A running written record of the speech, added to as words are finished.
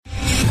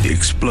The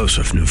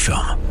explosive new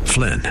film,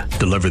 Flynn,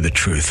 deliver the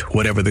truth,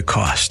 whatever the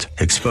cost,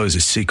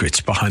 exposes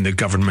secrets behind the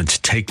government's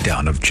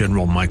takedown of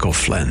General Michael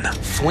Flynn.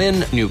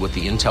 Flynn knew what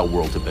the intel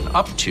world had been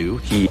up to.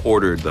 He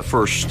ordered the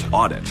first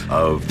audit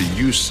of the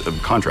use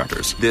of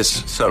contractors.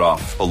 This set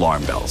off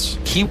alarm bells.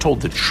 He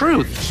told the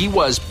truth. He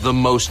was the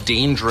most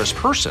dangerous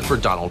person for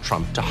Donald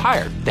Trump to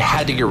hire. They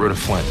had to get rid of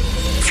Flynn.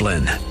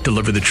 Flynn,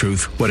 deliver the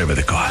truth, whatever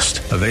the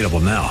cost. Available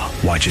now.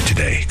 Watch it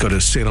today. Go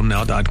to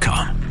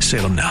salemnow.com.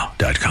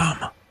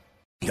 salemnow.com.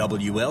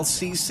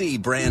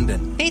 WLCC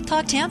Brandon. Faith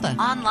Talk Tampa.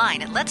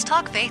 Online at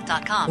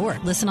letstalkfaith.com. Or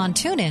listen on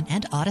TuneIn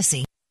and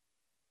Odyssey.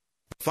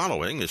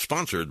 Following is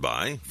sponsored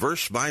by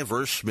Verse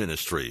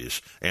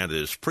Ministries and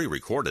is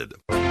pre-recorded.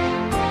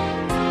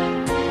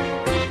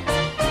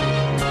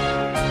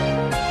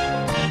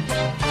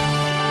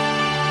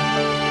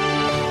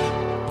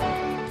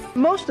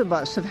 Most of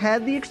us have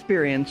had the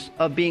experience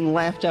of being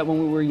laughed at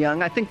when we were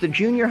young. I think the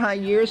junior high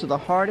years are the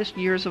hardest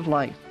years of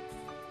life.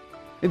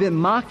 We've been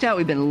mocked at,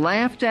 we've been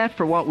laughed at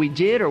for what we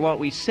did or what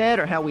we said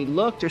or how we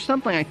looked or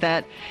something like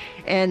that.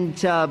 And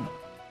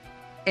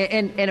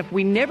if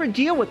we never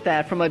deal with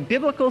that from a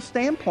biblical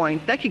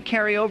standpoint, that could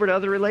carry over to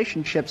other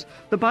relationships.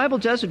 The Bible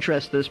does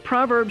address this.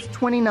 Proverbs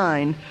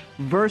 29,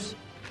 verse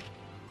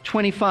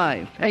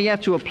 25. Now you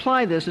have to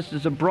apply this. This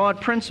is a broad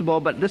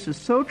principle, but this is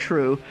so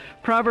true.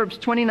 Proverbs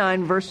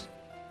 29, verse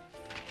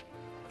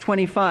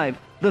 25.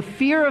 The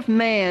fear of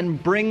man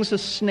brings a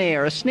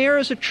snare. A snare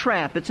is a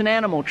trap. It's an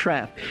animal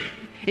trap.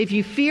 If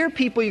you fear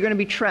people, you're going to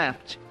be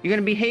trapped. You're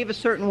going to behave a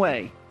certain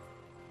way.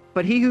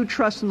 But he who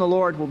trusts in the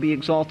Lord will be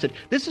exalted.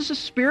 This is a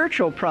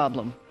spiritual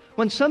problem.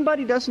 When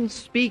somebody doesn't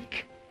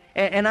speak,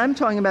 and I'm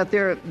talking about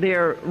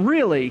they're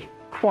really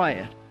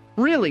quiet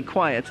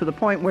to the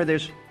point where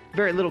there's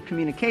very little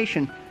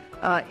communication,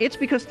 it's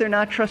because they're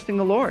not trusting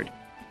the Lord.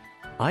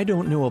 I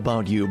don't know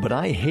about you, but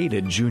I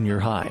hated junior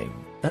high.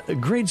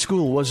 Grade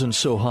school wasn't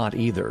so hot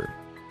either.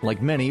 Like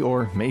many,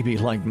 or maybe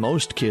like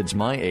most kids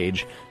my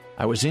age,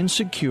 I was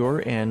insecure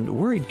and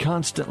worried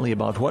constantly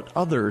about what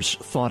others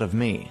thought of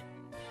me.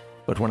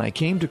 But when I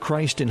came to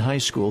Christ in high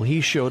school,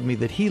 He showed me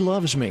that He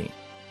loves me.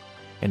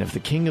 And if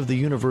the King of the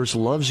universe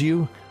loves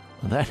you,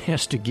 that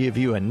has to give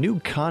you a new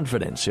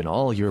confidence in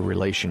all your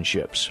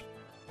relationships.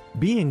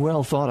 Being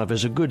well thought of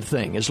is a good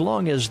thing, as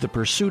long as the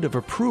pursuit of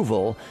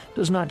approval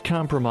does not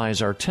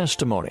compromise our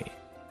testimony.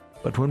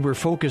 But when we're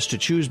focused to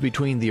choose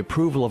between the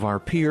approval of our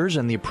peers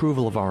and the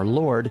approval of our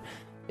Lord,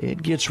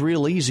 it gets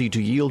real easy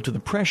to yield to the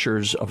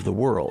pressures of the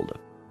world.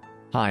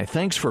 Hi,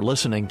 thanks for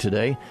listening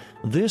today.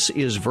 This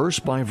is Verse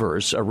by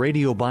Verse, a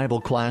radio Bible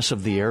class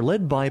of the air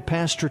led by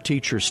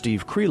pastor-teacher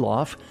Steve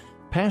Kreloff,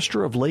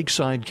 pastor of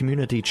Lakeside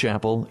Community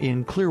Chapel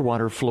in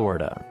Clearwater,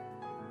 Florida.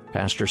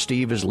 Pastor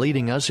Steve is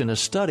leading us in a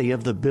study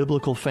of the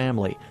biblical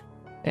family,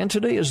 and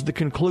today is the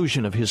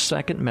conclusion of his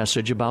second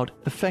message about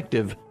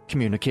effective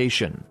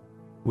communication.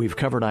 We've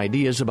covered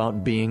ideas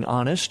about being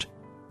honest,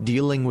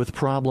 dealing with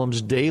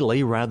problems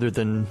daily rather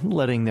than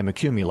letting them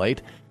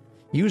accumulate,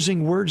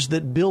 using words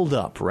that build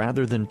up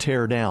rather than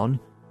tear down,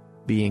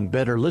 being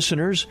better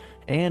listeners,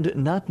 and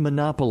not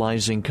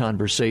monopolizing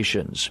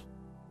conversations.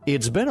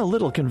 It's been a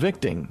little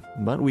convicting,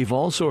 but we've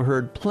also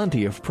heard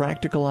plenty of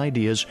practical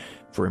ideas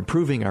for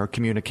improving our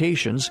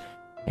communications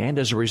and,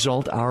 as a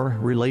result, our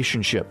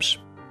relationships.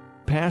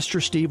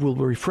 Pastor Steve will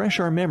refresh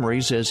our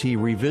memories as he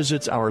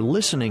revisits our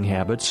listening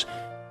habits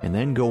and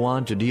then go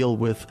on to deal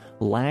with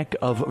lack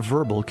of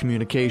verbal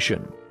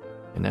communication.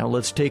 And now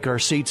let's take our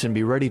seats and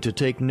be ready to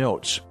take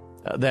notes.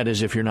 That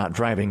is, if you're not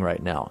driving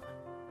right now.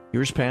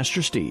 Here's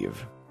Pastor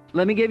Steve.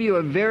 Let me give you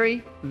a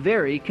very,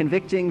 very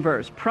convicting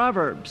verse.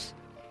 Proverbs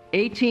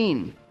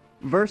 18,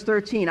 verse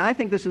 13. I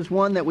think this is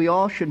one that we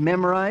all should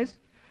memorize.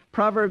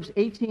 Proverbs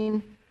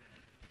 18,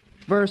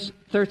 verse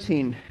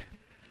 13.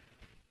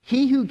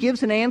 He who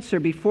gives an answer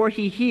before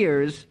he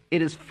hears,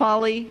 it is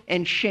folly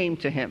and shame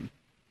to him.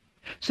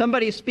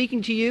 Somebody is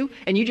speaking to you,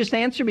 and you just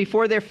answer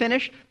before they're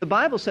finished. The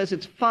Bible says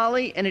it's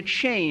folly and it's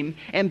shame.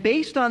 And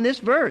based on this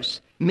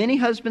verse, many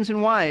husbands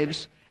and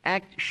wives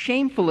act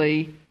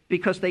shamefully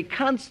because they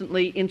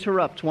constantly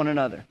interrupt one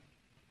another.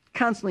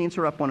 Husband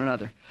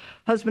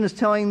is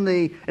telling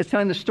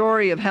the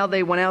story of how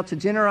they went out to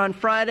dinner on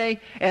Friday,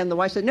 and the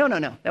wife said, No,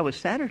 that was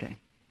Saturday.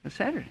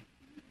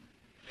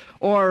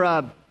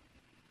 Or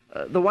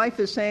the wife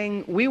is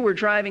saying, we were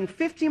driving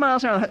 50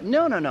 miles an hour.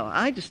 No,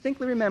 I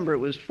distinctly remember it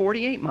was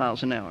 48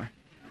 miles an hour.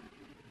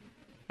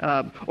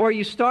 Or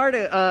you start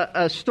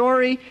a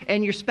story,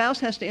 and your spouse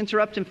has to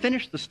interrupt and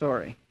finish the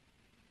story.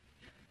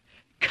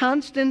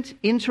 Constant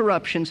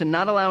interruptions and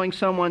not allowing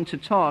someone to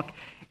talk,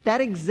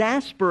 that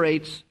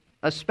exasperates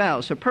a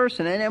spouse, a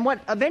person. And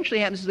what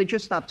eventually happens is they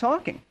just stop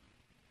talking.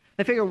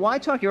 They figure, why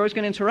talk? You're always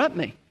going to interrupt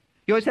me.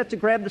 You always have to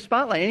grab the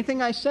spotlight.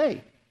 Anything I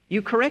say,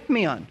 you correct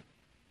me on.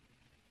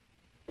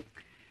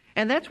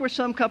 And that's where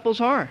some couples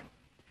are.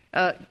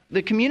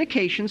 The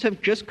communications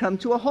have just come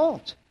to a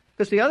halt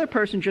because the other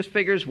person just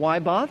figures, why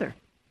bother?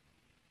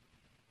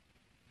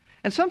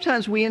 And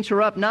sometimes we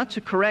interrupt not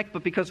to correct,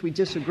 but because we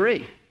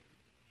disagree,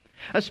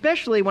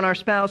 especially when our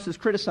spouse is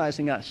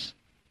criticizing us.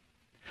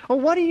 Well,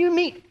 what do you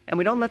mean? And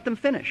we don't let them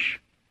finish.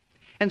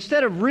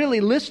 Instead of really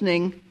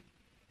listening,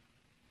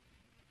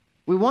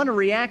 we want to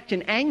react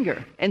in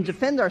anger and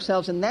defend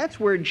ourselves, and that's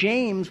where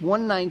James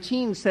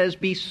 1:19 says,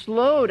 be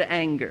slow to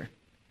anger.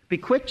 Be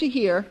quick to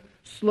hear,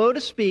 slow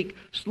to speak,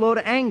 slow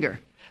to anger.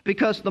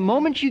 Because the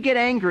moment you get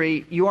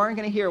angry, you aren't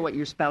going to hear what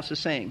your spouse is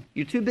saying.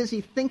 You're too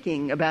busy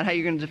thinking about how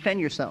you're going to defend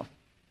yourself.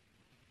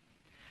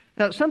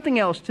 Now, something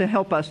else to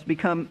help us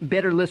become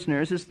better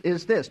listeners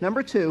is this.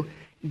 Number 2,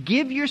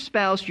 give your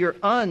spouse your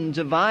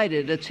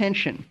undivided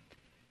attention.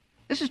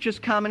 This is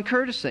just common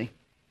courtesy.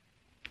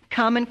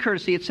 Common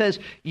courtesy. It says,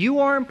 you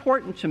are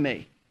important to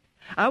me.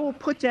 I will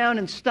put down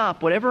and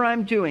stop whatever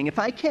I'm doing if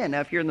I can.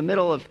 Now, if you're in the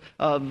middle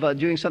of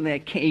doing something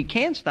that you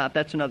can't stop,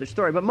 that's another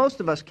story. But most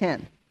of us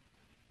can.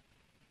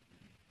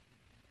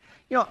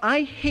 You know,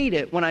 I hate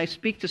it when I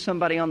speak to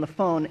somebody on the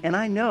phone and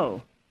I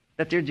know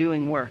that they're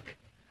doing work.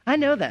 I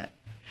know that.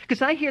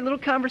 Because I hear little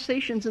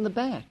conversations in the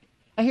back.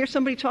 I hear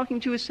somebody talking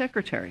to his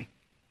secretary.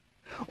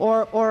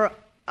 Or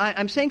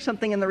I'm saying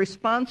something and the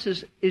response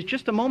is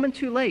just a moment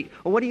too late.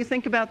 Well, what do you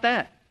think about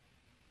that?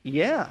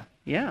 Yeah.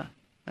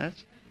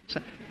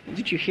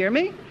 Did you hear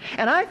me?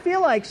 And I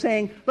feel like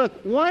saying, look,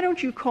 why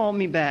don't you call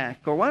me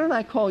back? Or why don't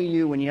I call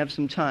you when you have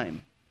some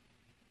time?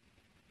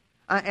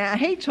 I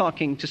hate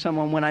talking to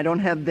someone when I don't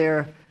have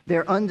their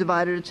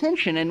undivided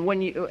attention.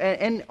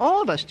 And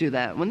all of us do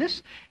that. When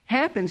this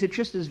happens, it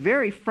just is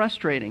very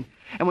frustrating.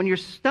 And when your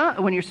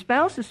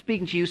spouse is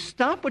speaking to you,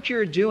 stop what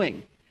you're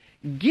doing.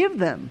 Give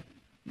them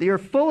your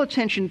full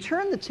attention.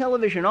 Turn the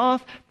television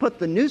off. Put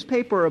the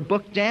newspaper or a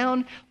book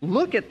down.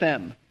 Look at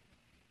them.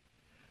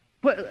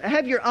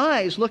 Have your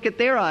eyes look at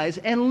their eyes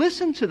and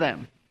listen to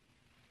them.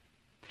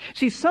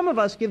 See, some of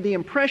us give the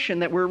impression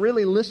that we're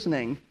really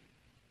listening,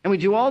 and we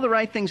do all the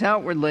right things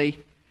outwardly,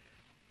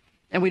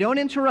 and we don't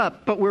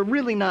interrupt, but we're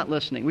really not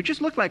listening. We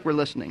just look like we're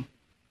listening,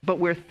 but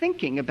we're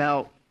thinking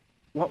about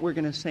what we're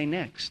going to say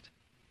next.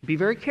 Be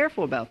very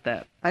careful about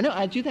that. I know,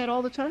 I do that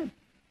all the time.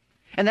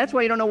 And that's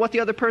why you don't know what the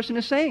other person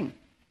is saying.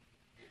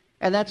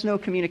 And that's no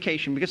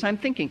communication, because I'm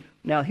thinking,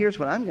 now here's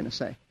what I'm going to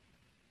say.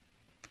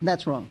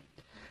 That's wrong.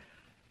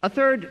 A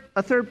third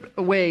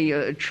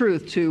way,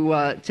 truth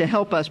to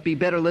help us be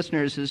better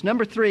listeners is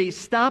number 3,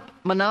 stop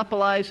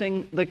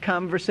monopolizing the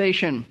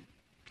conversation.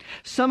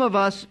 Some of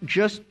us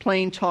just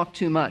plain talk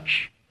too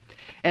much,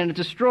 and it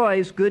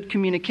destroys good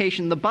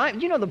communication. The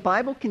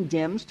Bible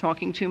condemns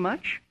talking too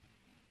much?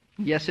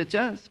 Yes, it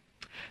does.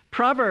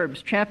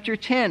 Proverbs chapter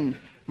 10,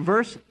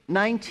 verse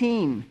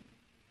 19.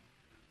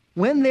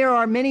 When there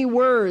are many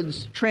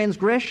words,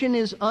 transgression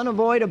is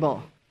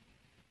unavoidable,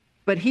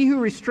 but he who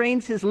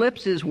restrains his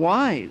lips is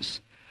wise.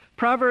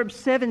 Proverbs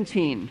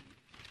 17,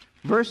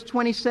 verse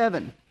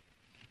 27.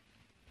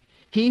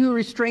 He who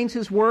restrains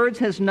his words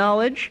has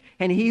knowledge,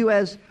 and he who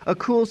has a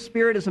cool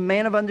spirit is a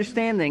man of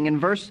understanding. In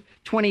verse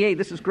 28,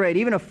 this is great.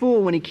 Even a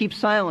fool, when he keeps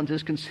silent,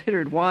 is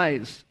considered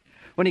wise.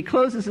 When he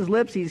closes his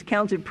lips, he's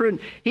counted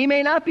prudent. He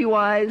may not be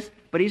wise,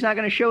 but he's not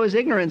going to show his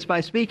ignorance by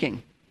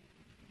speaking.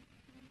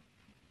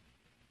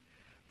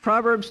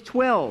 Proverbs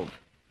 12,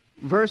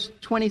 verse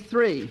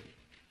 23.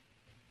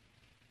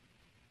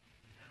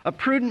 A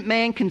prudent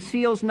man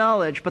conceals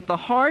knowledge, but the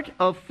heart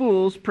of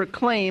fools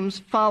proclaims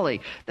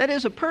folly. That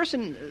is,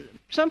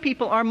 some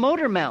people are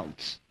motor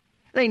mouths.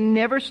 They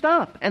never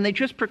stop, and they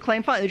just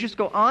proclaim folly. They just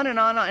go on, and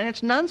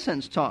it's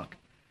nonsense talk.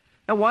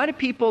 Now, why do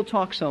people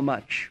talk so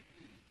much?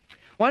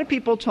 Why do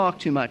people talk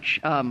too much?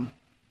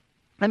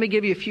 Let me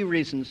give you a few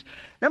reasons.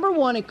 Number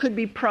 1, it could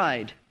be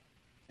pride.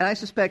 And I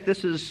suspect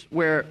this is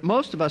where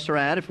most of us are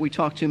at if we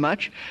talk too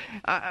much.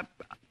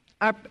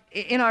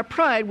 In our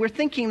pride, we're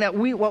thinking that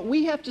what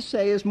we have to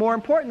say is more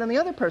important than the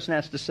other person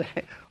has to say.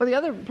 Or the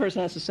other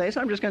person has to say, so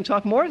I'm just going to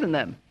talk more than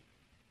them.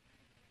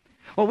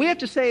 What we have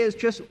to say is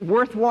just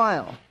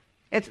worthwhile.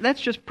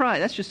 That's just pride.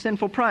 That's just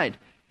sinful pride.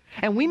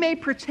 And we may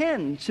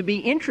pretend to be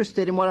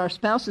interested in what our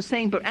spouse is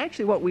saying, but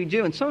actually what we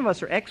do, and some of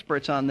us are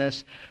experts on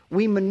this,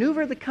 we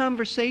maneuver the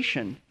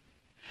conversation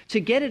to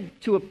get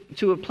it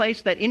to a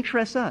place that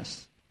interests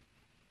us.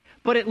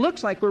 But it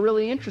looks like we're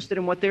really interested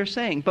in what they're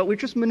saying. But we're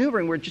just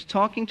maneuvering. We're just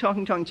talking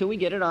until we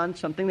get it on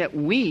something that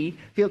we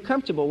feel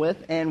comfortable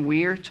with, and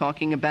we're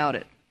talking about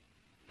it.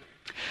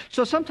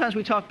 So sometimes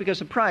we talk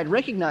because of pride.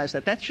 Recognize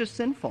that. That's just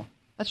sinful.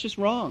 That's just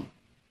wrong.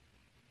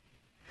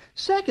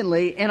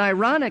 Secondly, and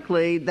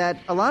ironically, that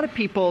a lot of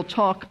people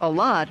talk a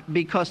lot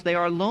because they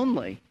are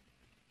lonely.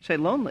 You say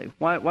lonely.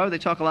 Why would they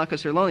talk a lot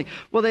because they're lonely?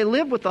 Well, they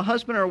live with a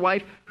husband or a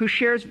wife who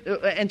shares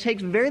and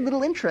takes very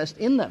little interest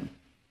in them.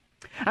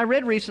 I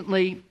read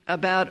recently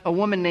about a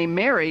woman named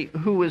Mary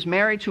who was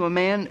married to a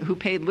man who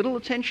paid little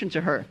attention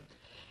to her.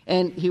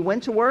 And he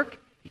went to work,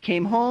 he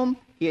came home,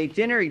 he ate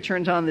dinner, he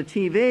turned on the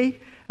TV,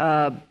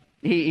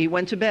 he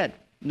went to bed.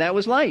 That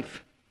was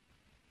life.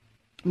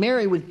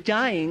 Mary was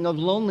dying of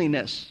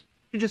loneliness.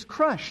 She was just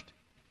crushed.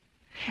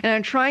 And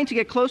in trying to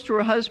get close to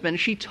her husband,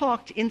 she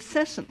talked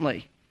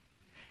incessantly.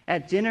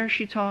 At dinner,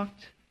 she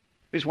talked.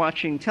 He was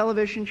watching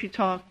television, she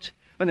talked.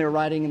 When they were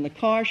riding in the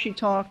car, she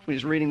talked. When he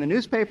was reading the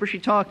newspaper, she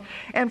talked.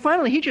 And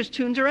finally, he just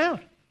tuned her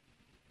out.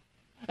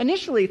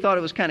 Initially, he thought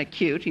it was kind of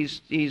cute.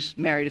 He's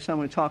married to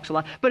someone who talks a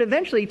lot. But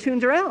eventually, he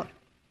tuned her out.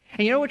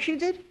 And you know what she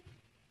did?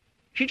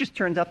 She just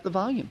turned up the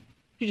volume.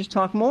 She just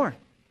talked more.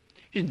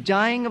 She's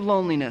dying of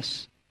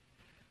loneliness.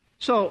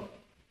 So,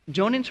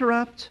 don't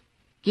interrupt.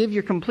 Give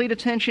your complete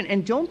attention.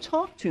 And don't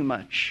talk too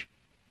much.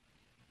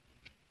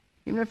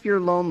 Even if you're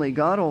lonely,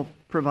 God will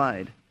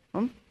provide.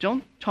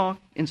 Don't talk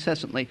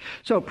incessantly.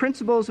 So,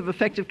 principles of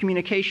effective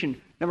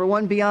communication. Number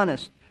 1, be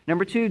honest.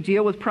 Number 2,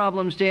 deal with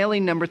problems daily.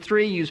 Number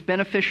 3, use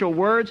beneficial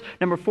words.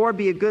 Number 4,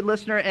 be a good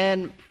listener.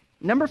 And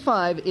number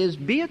 5 is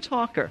be a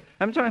talker.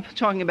 I'm not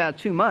talking about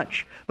too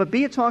much, but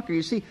be a talker.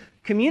 You see,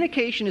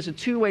 communication is a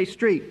two-way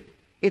street.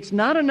 It's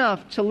not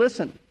enough to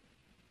listen.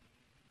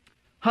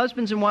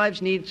 Husbands and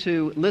wives need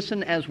to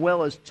listen as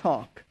well as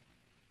talk.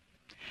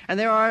 And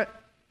there are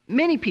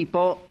many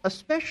people,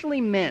 especially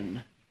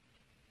men.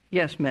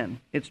 Yes, men,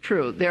 it's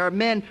true. There are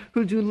men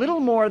who do little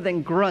more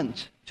than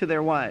grunt to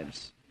their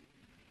wives.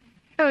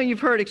 You know, you've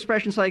heard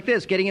expressions like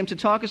this: getting him to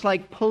talk is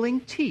like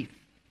pulling teeth.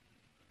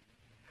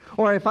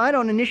 Or if I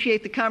don't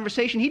initiate the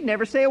conversation, he'd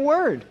never say a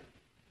word.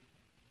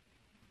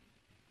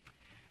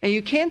 And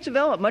you can't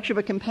develop much of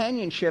a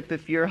companionship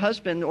if your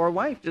husband or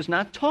wife does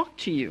not talk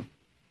to you.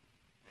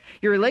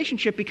 Your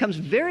relationship becomes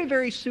very,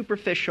 very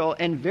superficial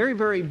and very,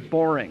 very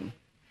boring.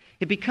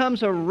 It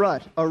becomes a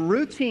rut, a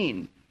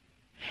routine.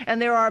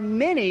 And there are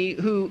many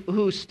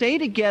who stay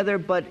together,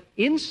 but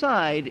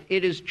inside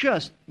it is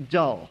just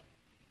dull.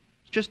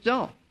 It's just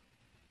dull.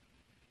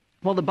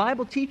 Well, the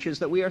Bible teaches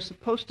that we are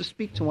supposed to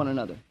speak to one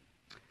another.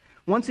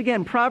 Once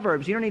again,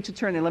 Proverbs, you don't need to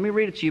turn there. Let me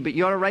read it to you, but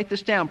you ought to write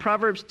this down.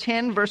 Proverbs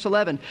 10, verse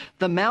 11.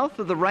 The mouth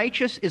of the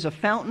righteous is a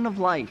fountain of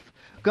life.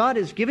 God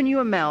has given you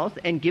a mouth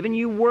and given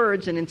you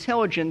words and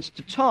intelligence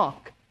to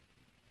talk,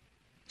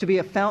 to be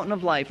a fountain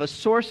of life, a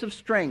source of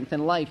strength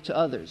and life to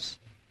others.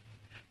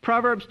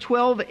 Proverbs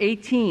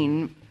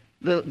 12:18,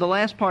 the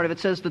last part of it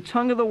says, the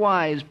tongue of the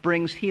wise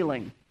brings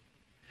healing.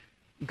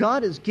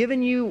 God has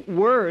given you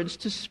words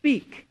to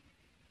speak.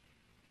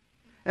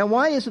 Now,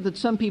 why is it that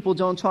some people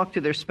don't talk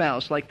to their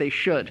spouse like they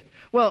should?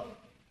 Well,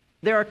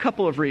 there are a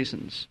couple of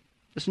reasons.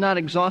 It's not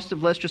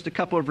exhaustive list, just a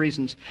couple of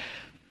reasons.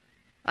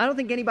 I don't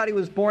think anybody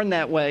was born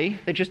that way.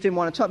 They just didn't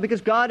want to talk,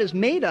 because God has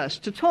made us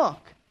to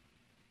talk.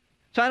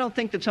 So I don't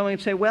think that someone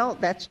would say, well,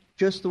 that's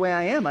just the way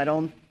I am.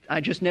 I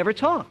just never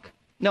talk.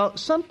 No,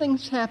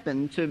 something's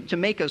happened to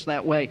make us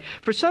that way.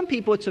 For some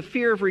people, it's a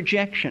fear of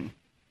rejection.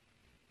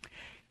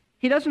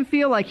 He doesn't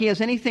feel like he has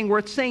anything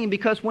worth saying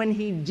because when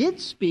he did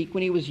speak,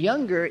 when he was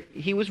younger,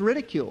 he was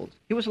ridiculed.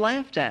 He was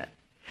laughed at.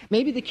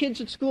 Maybe the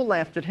kids at school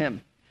laughed at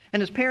him, and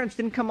his parents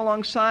didn't come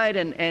alongside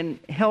and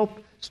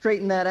help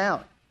straighten that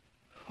out.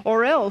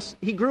 Or else,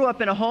 he grew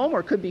up in a home,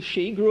 or could be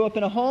she, grew up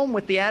in a home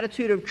with the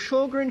attitude of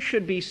children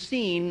should be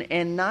seen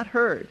and not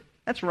heard.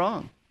 That's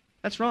wrong.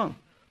 That's wrong.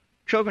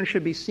 Children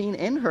should be seen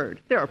and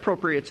heard. There are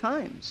appropriate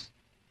times.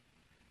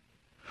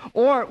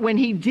 Or when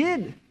he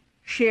did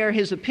share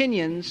his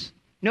opinions,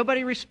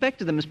 nobody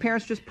respected them. His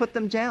parents just put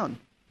them down,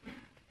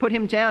 put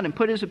him down and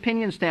put his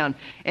opinions down.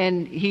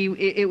 And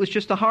it was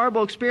just a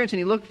horrible experience, and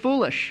he looked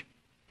foolish.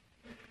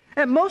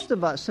 And most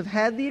of us have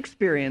had the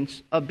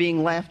experience of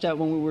being laughed at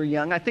when we were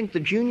young. I think the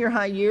junior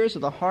high years are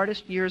the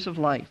hardest years of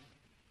life.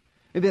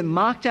 We've been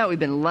mocked out. We've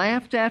been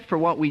laughed at for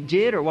what we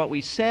did or what we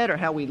said or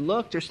how we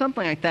looked or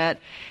something like that.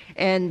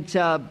 And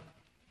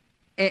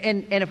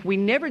if we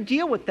never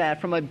deal with that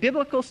from a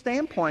biblical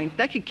standpoint,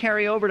 that could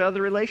carry over to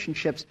other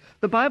relationships.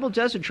 The Bible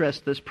does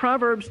address this.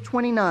 Proverbs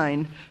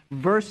 29,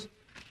 verse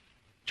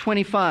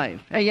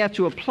 25. Now, you have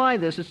to apply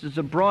this. This is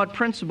a broad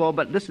principle,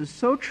 but this is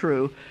so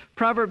true.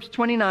 Proverbs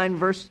 29,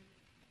 verse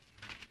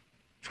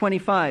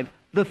 25.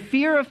 The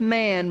fear of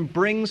man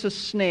brings a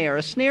snare.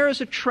 A snare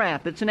is a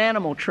trap. It's an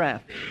animal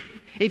trap.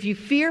 If you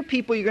fear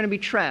people, you're going to be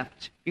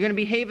trapped. You're going to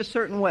behave a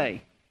certain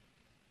way.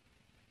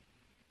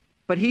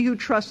 But he who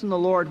trusts in the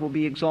Lord will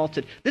be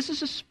exalted. This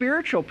is a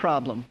spiritual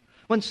problem.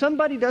 When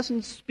somebody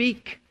doesn't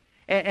speak,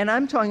 and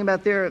I'm talking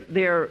about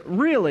they're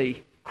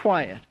really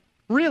quiet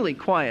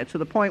to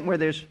the point where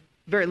there's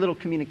very little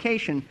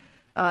communication,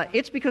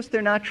 it's because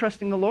they're not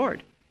trusting the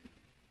Lord.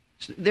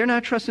 They're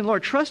not trusting the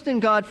Lord. Trust in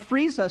God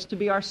frees us to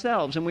be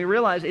ourselves, and we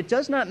realize it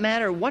does not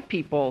matter what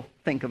people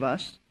think of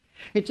us.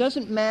 It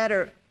doesn't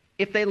matter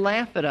if they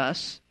laugh at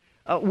us.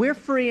 We're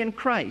free in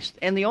Christ,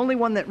 and the only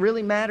one that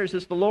really matters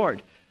is the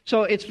Lord.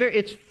 So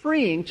it's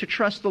freeing to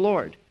trust the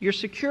Lord. Your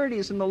security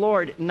is in the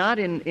Lord, not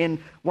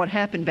in what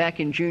happened back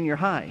in junior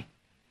high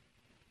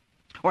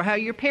or how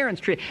your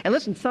parents treat. And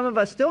listen, some of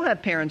us still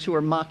have parents who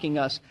are mocking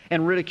us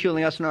and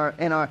ridiculing us,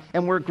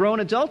 and we're grown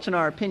adults, and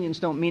our opinions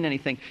don't mean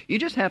anything. You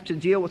just have to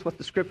deal with what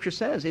the Scripture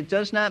says. It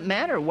does not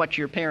matter what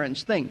your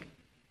parents think.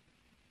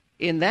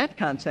 In that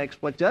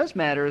context, what does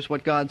matter is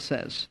what God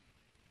says.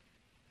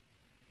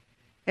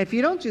 If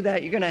you don't do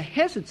that, you're going to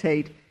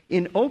hesitate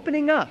in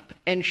opening up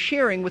and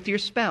sharing with your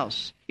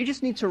spouse. You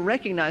just need to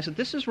recognize that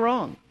this is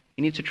wrong.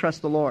 You need to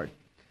trust the Lord.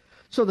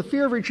 So the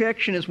fear of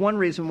rejection is one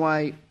reason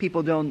why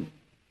people don't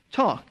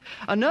talk.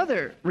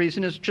 Another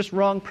reason is just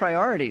wrong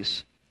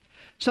priorities.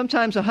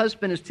 Sometimes a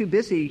husband is too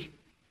busy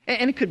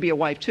And it could be a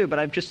wife too, but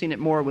I've just seen it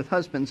more with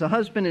husbands. A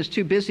husband is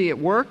too busy at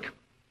work,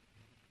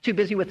 too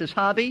busy with his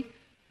hobby,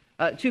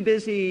 too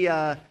busy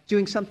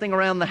doing something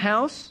around the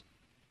house,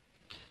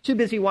 too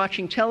busy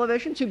watching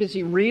television, too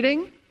busy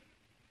reading,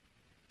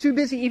 too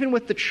busy even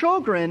with the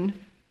children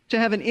to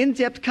have an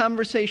in-depth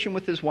conversation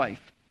with his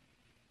wife.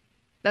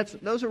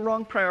 Those are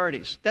wrong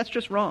priorities. That's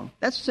just wrong.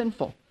 That's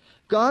sinful.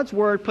 God's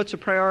Word puts a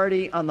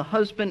priority on the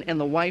husband and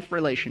the wife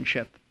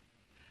relationship.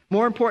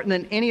 More important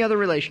than any other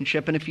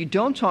relationship. And if you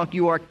don't talk,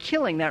 you are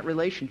killing that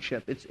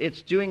relationship.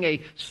 It's doing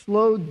a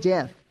slow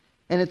death.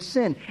 And it's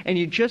sin. And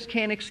you just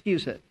can't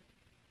excuse it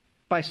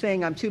by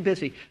saying, I'm too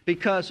busy.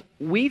 Because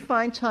we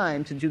find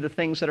time to do the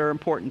things that are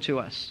important to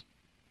us.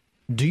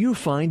 Do you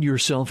find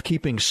yourself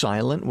keeping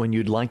silent when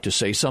you'd like to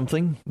say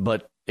something,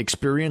 but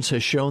experience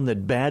has shown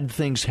that bad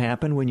things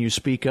happen when you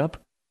speak up?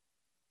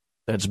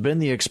 That's been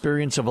the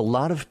experience of a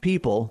lot of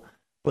people,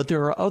 but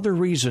there are other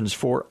reasons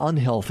for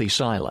unhealthy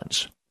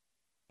silence.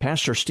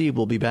 Pastor Steve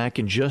will be back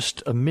in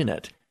just a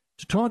minute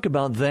to talk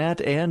about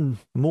that and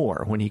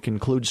more when he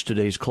concludes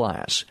today's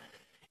class.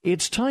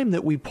 It's time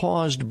that we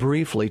paused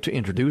briefly to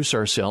introduce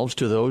ourselves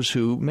to those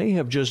who may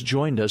have just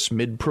joined us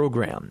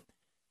mid-program.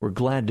 We're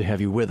glad to have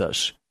you with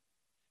us.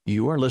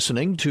 You are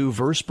listening to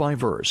Verse by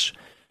Verse.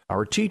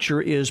 Our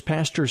teacher is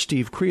Pastor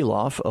Steve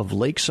Kreloff of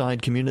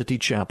Lakeside Community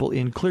Chapel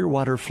in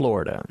Clearwater,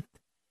 Florida.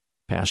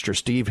 Pastor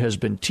Steve has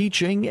been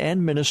teaching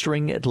and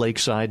ministering at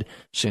Lakeside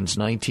since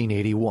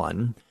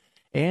 1981,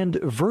 and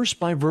Verse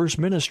by Verse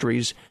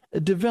Ministries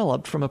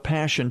developed from a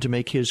passion to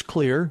make his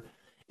clear,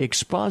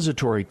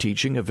 expository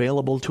teaching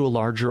available to a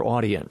larger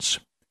audience.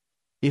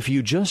 If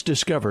you just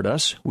discovered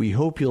us, we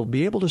hope you'll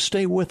be able to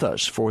stay with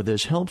us for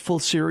this helpful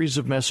series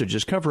of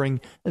messages covering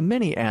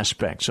many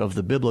aspects of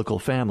the biblical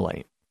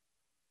family.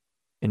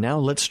 And now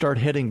let's start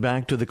heading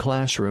back to the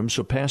classroom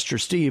so Pastor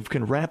Steve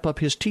can wrap up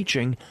his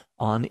teaching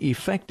on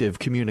effective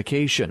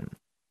communication.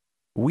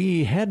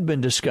 We had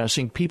been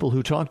discussing people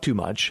who talk too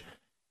much,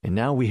 and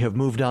now we have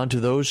moved on to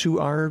those who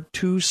are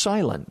too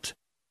silent.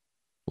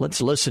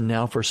 Let's listen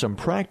now for some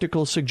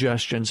practical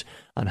suggestions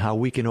on how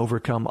we can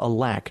overcome a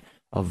lack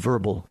of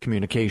verbal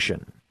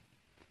communication.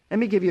 Let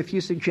me give you a few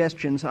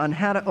suggestions on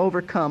how to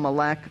overcome a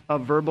lack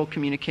of verbal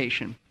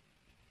communication.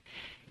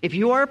 If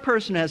you are a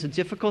person who has a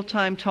difficult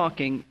time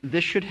talking,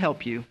 this should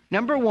help you.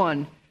 Number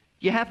one,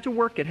 you have to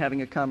work at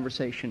having a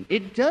conversation.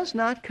 It does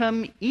not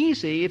come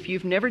easy if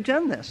you've never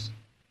done this.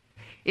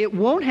 It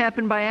won't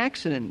happen by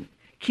accident.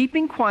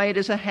 Keeping quiet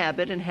is a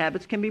habit, and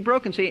habits can be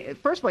broken. So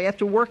first of all, you have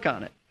to work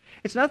on it.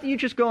 It's not that you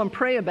just go and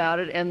pray about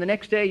it, and the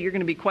next day you're going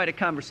to be quite a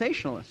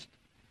conversationalist.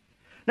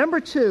 Number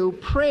two,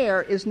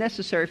 prayer is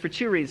necessary for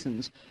two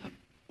reasons.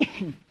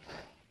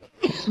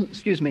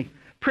 Excuse me.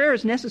 Prayer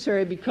is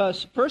necessary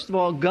because, first of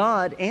all,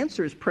 God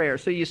answers prayer.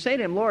 So you say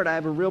to him, Lord, I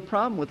have a real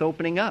problem with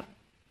opening up.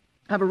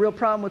 I have a real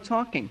problem with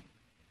talking.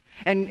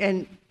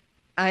 And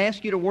I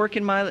ask you to work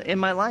in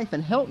my life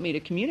and help me to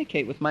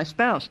communicate with my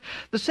spouse.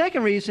 The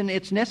second reason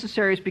it's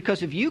necessary is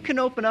because if you can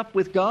open up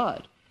with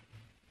God,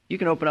 you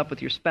can open up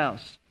with your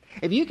spouse.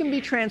 If you can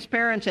be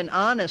transparent and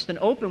honest and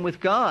open with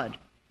God,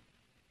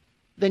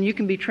 then you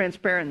can be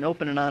transparent and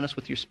open and honest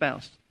with your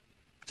spouse.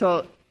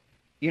 So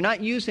you're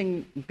not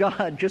using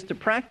God just to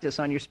practice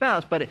on your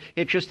spouse, but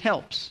it just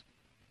helps.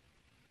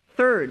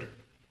 Third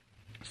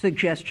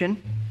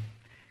suggestion,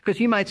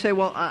 because you might say,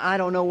 well, I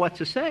don't know what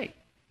to say.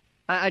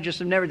 I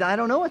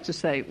don't know what to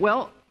say.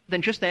 Well,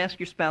 then just ask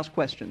your spouse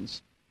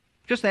questions.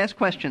 Just ask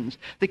questions.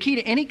 The key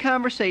to any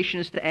conversation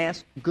is to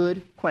ask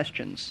good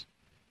questions.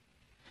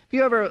 Have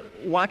you ever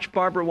watched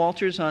Barbara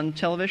Walters on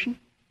television?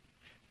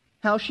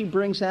 How she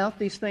brings out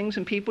these things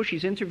in people.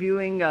 She's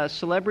interviewing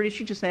celebrities.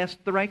 She just asks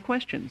the right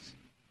questions.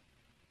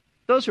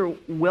 Those are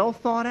well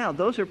thought out.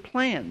 Those are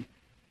planned.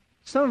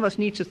 Some of us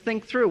need to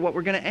think through what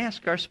we're going to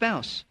ask our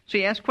spouse. So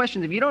you ask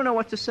questions. If you don't know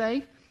what to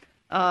say,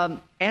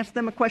 ask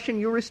them a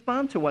question. You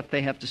respond to what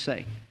they have to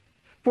say.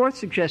 Fourth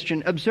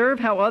suggestion, observe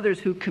how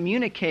others who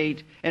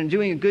communicate and are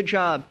doing a good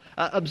job,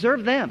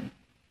 observe them.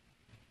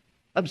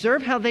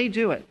 Observe how they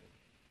do it.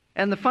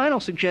 And the final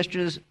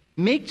suggestion is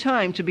make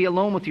time to be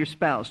alone with your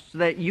spouse so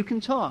that you can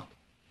talk.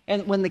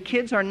 And when the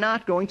kids are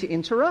not going to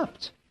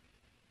interrupt.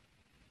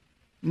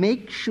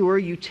 Make sure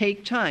you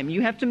take time.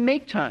 You have to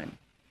make time.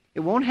 It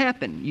won't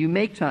happen. You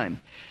make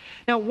time.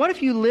 Now, what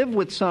if you live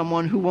with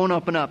someone who won't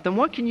open up? Then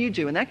what can you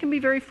do? And that can be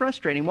very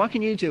frustrating. What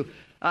can you do?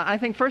 I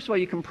think, first of all,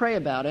 you can pray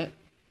about it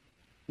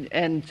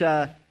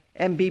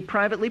and be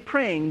privately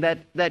praying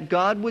that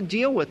God would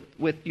deal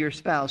with your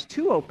spouse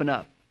to open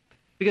up.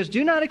 Because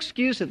do not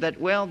excuse it that,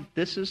 well,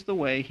 this is the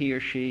way he or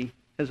she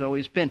has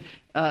always been.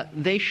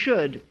 They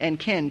should and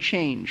can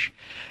change.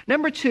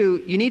 Number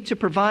two, you need to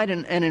provide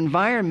an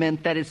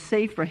environment that is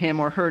safe for him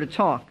or her to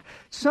talk.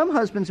 Some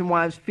husbands and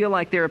wives feel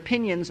like their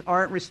opinions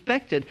aren't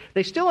respected.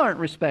 They still aren't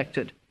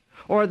respected.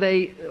 Or if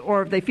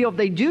they feel if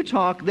they do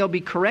talk, they'll be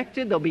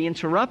corrected, they'll be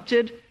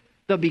interrupted,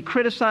 they'll be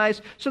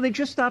criticized, so they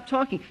just stop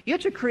talking. You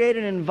have to create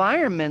an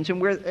environment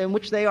in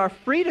which they are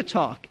free to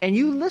talk, and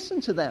you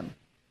listen to them.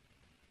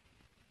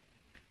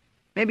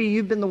 Maybe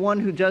you've been the one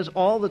who does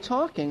all the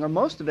talking or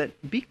most of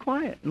it. Be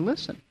quiet and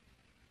listen.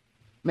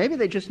 Maybe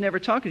they just never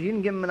talk because you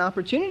didn't give them an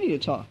opportunity to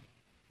talk.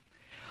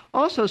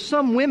 Also,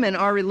 some women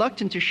are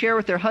reluctant to share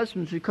with their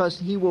husbands because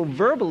he will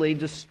verbally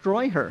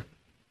destroy her.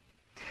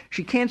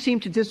 She can't seem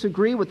to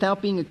disagree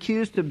without being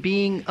accused of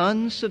being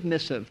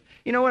unsubmissive.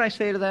 You know what I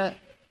say to that?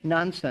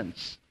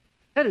 Nonsense.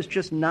 That is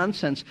just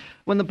nonsense.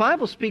 When the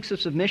Bible speaks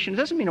of submission, it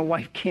doesn't mean a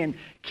wife can't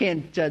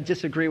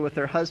disagree with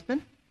her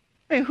husband.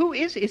 I mean, who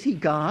is he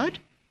God?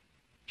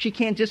 She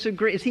can't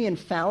disagree. Is he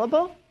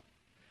infallible?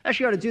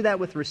 She ought to do that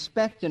with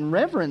respect and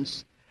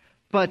reverence.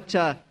 But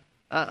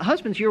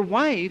husbands, your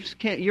wife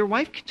can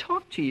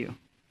talk to you,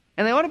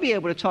 and they ought to be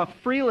able to talk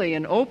freely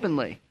and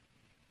openly.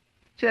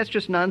 See, that's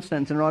just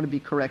nonsense, and it ought to be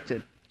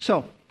corrected.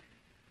 So,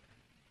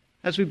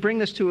 as we bring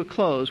this to a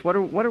close, what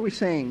are we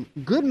saying?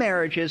 Good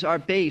marriages are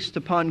based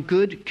upon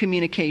good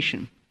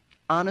communication.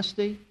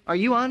 Honesty. Are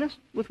you honest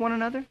with one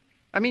another?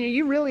 I mean, are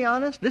you really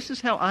honest? This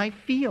is how I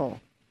feel.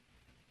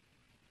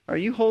 Or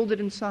you hold it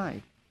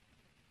inside?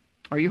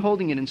 Are you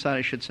holding it inside,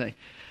 I should say?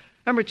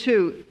 Number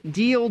 2,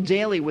 deal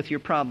daily with your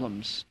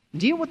problems.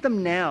 Deal with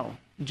them now.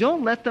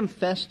 Don't let them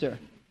fester.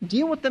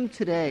 Deal with them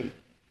today.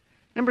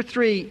 Number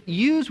 3,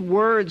 use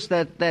words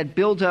that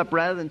build up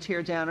rather than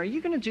tear down. Are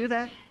you going to do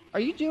that? Are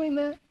you doing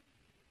that?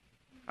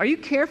 Are you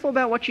careful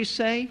about what you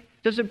say?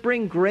 Does it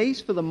bring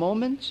grace for the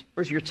moment,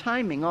 or is your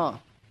timing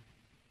off?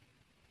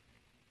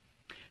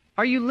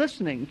 Are you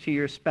listening to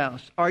your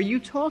spouse? Are you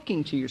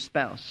talking to your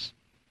spouse?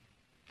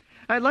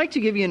 I'd like to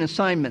give you an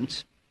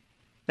assignment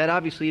that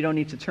obviously you don't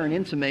need to turn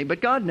into me,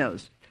 but God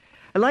knows.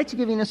 I'd like to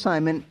give you an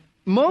assignment.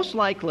 Most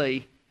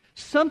likely,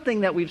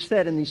 something that we've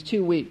said in these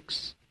 2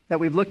 weeks that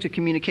we've looked at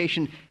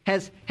communication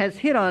has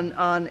hit on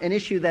an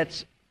issue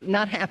that's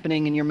not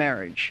happening in your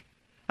marriage.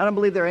 I don't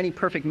believe there are any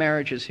perfect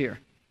marriages here.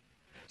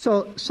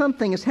 So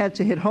something has had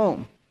to hit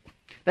home,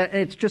 that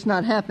it's just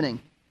not happening.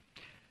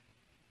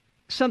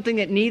 Something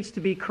that needs to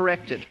be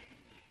corrected.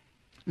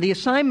 The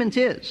assignment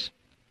is,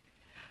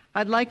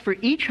 I'd like for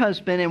each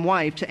husband and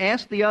wife to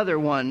ask the other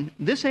one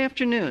this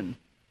afternoon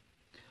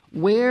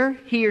where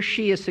he or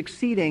she is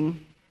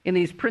succeeding in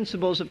these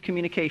principles of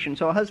communication.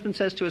 So a husband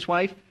says to his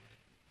wife,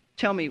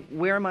 tell me,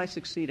 where am I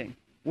succeeding?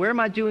 Where am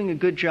I doing a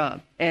good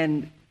job?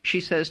 And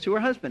she says to her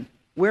husband,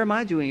 where am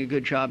I doing a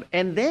good job?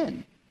 And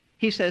then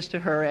he says to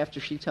her after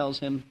she tells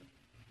him,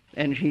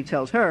 and he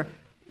tells her,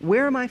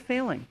 where am I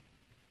failing?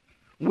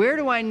 Where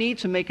do I need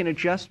to make an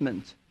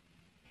adjustment?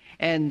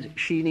 And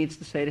she needs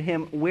to say to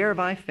him, where have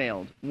I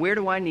failed? Where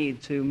do I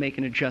need to make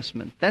an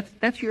adjustment?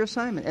 That's your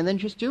assignment, and then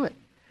just do it.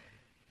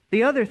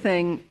 The other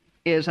thing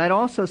is I'd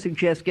also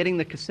suggest getting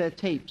the cassette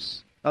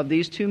tapes of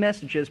these 2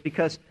 messages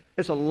because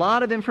there's a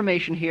lot of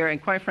information here,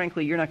 and quite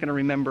frankly, you're not going to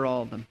remember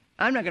all of them.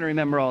 I'm not going to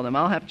remember all of them.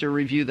 I'll have to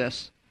review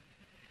this.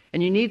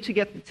 And you need to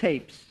get the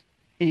tapes,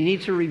 and you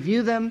need to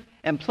review them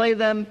and play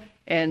them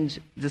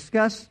and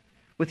discuss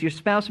with your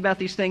spouse about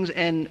these things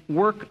and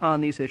work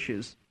on these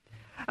issues.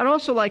 I'd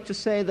also like to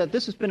say that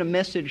this has been a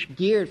message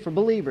geared for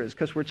believers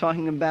because we're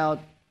talking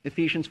about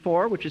Ephesians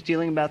 4, which is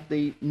dealing about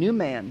the new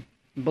man,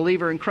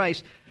 believer in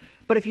Christ.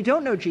 But if you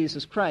don't know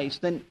Jesus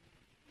Christ, then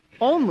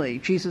only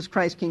Jesus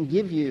Christ can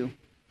give you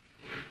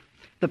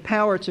the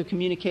power to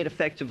communicate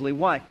effectively.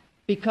 Why?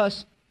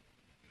 Because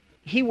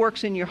he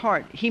works in your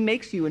heart. He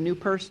makes you a new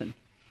person.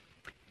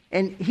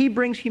 And he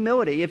brings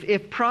humility.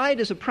 If pride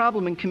is a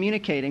problem in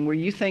communicating, where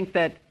you think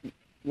that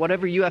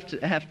whatever you have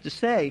to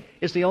say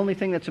is the only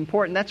thing that's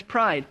important, that's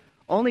pride.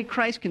 Only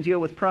Christ can deal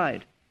with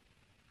pride.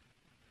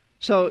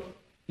 So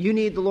you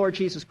need the Lord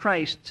Jesus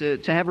Christ to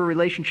have a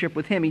relationship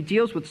with him. He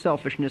deals with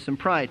selfishness and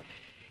pride.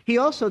 He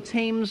also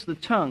tames the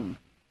tongue.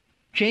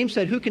 James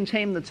said, who can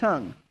tame the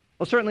tongue?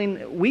 Well,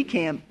 certainly we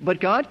can't,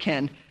 but God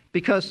can,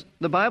 because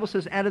the Bible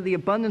says, out of the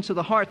abundance of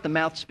the heart, the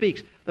mouth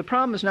speaks. The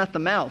problem is not the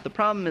mouth. The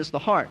problem is the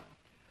heart.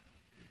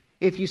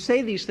 If you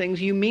say these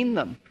things, you mean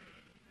them.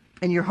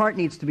 And your heart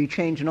needs to be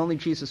changed, and only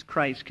Jesus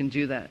Christ can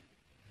do that.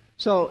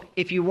 So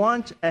if you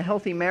want a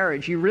healthy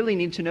marriage, you really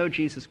need to know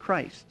Jesus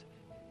Christ,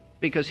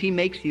 because he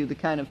makes you the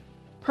kind of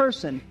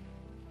person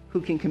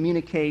who can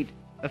communicate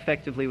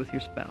effectively with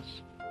your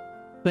spouse.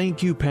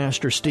 Thank you,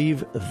 Pastor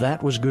Steve.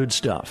 That was good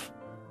stuff.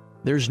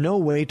 There's no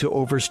way to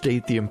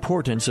overstate the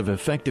importance of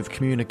effective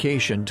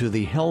communication to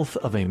the health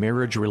of a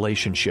marriage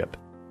relationship.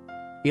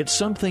 It's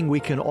something we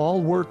can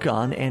all work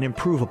on and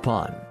improve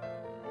upon.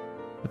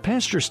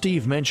 Pastor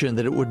Steve mentioned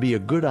that it would be a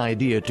good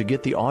idea to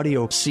get the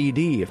audio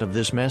CD of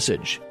this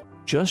message.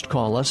 Just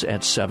call us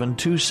at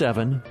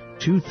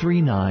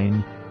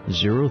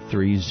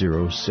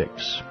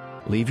 727-239-0306.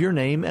 Leave your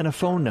name and a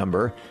phone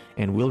number,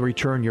 and we'll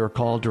return your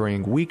call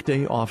during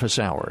weekday office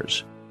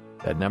hours.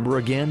 That number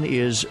again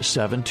is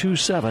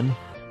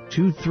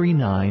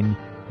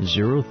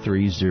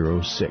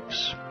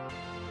 727-239-0306.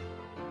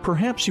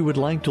 Perhaps you would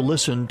like to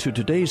listen to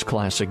today's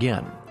class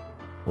again.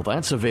 Well,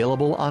 that's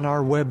available on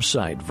our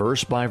website,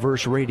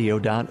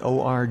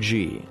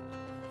 versebyverseradio.org.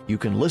 You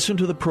can listen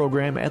to the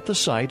program at the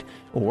site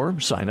or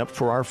sign up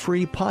for our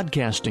free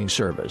podcasting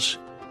service.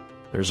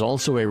 There's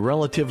also a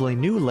relatively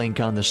new link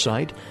on the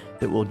site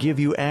that will give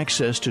you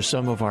access to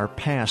some of our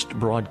past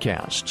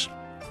broadcasts.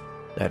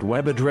 That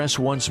web address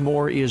once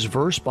more is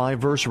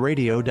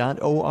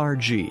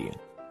versebyverseradio.org.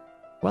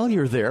 While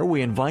you're there,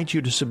 we invite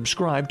you to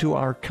subscribe to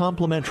our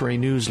complimentary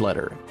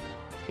newsletter.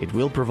 It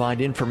will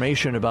provide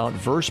information about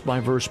Verse by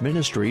Verse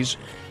Ministries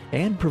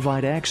and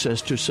provide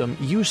access to some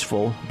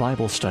useful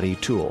Bible study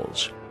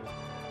tools.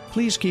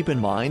 Please keep in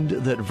mind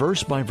that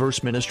Verse by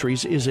Verse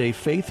Ministries is a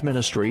faith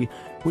ministry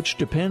which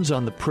depends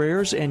on the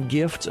prayers and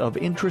gifts of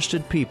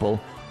interested people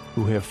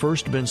who have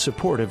first been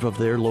supportive of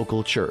their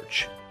local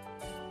church.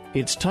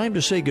 It's time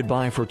to say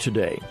goodbye for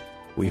today.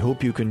 We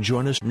hope you can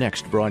join us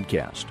next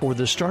broadcast for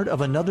the start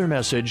of another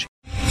message.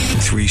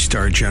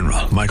 3-star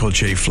General Michael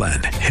J.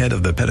 Flynn, head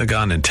of the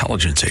Pentagon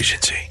Intelligence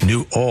Agency,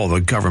 knew all the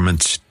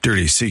government's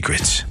dirty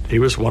secrets. He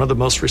was one of the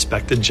most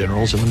respected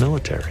generals in the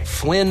military.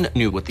 Flynn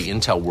knew what the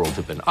intel world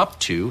had been up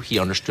to. He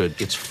understood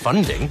its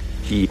funding.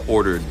 He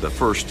ordered the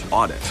first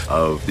audit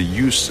of the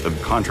use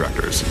of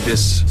contractors.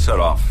 This set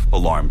off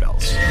alarm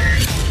bells.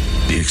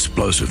 The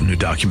explosive new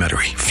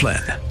documentary,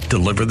 Flynn,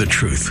 Deliver the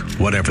Truth,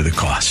 Whatever the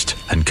Cost,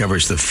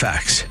 uncovers the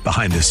facts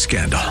behind this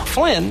scandal.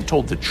 Flynn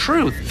told the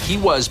truth. He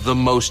was the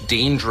most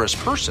dangerous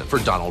person for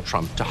Donald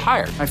Trump to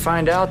hire. I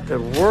find out the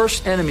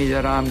worst enemy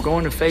that I'm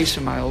going to face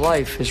in my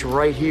life is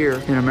right here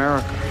in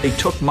America. They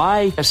took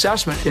my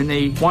assessment and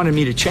they wanted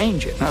me to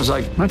change it. And I was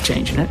like, I'm not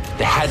changing it.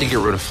 They had to get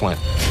rid of Flynn.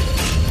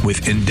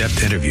 With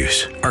in-depth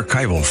interviews,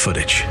 archival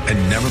footage,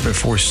 and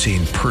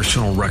never-before-seen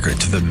personal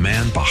records of the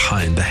man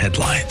behind the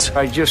headlines.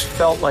 I just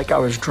felt like I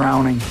was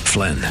drowning.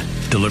 Flynn,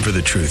 Deliver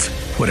the Truth,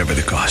 Whatever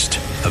the Cost.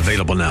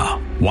 Available now.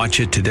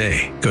 Watch it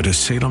today. Go to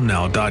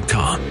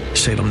salemnow.com.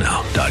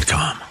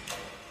 salemnow.com.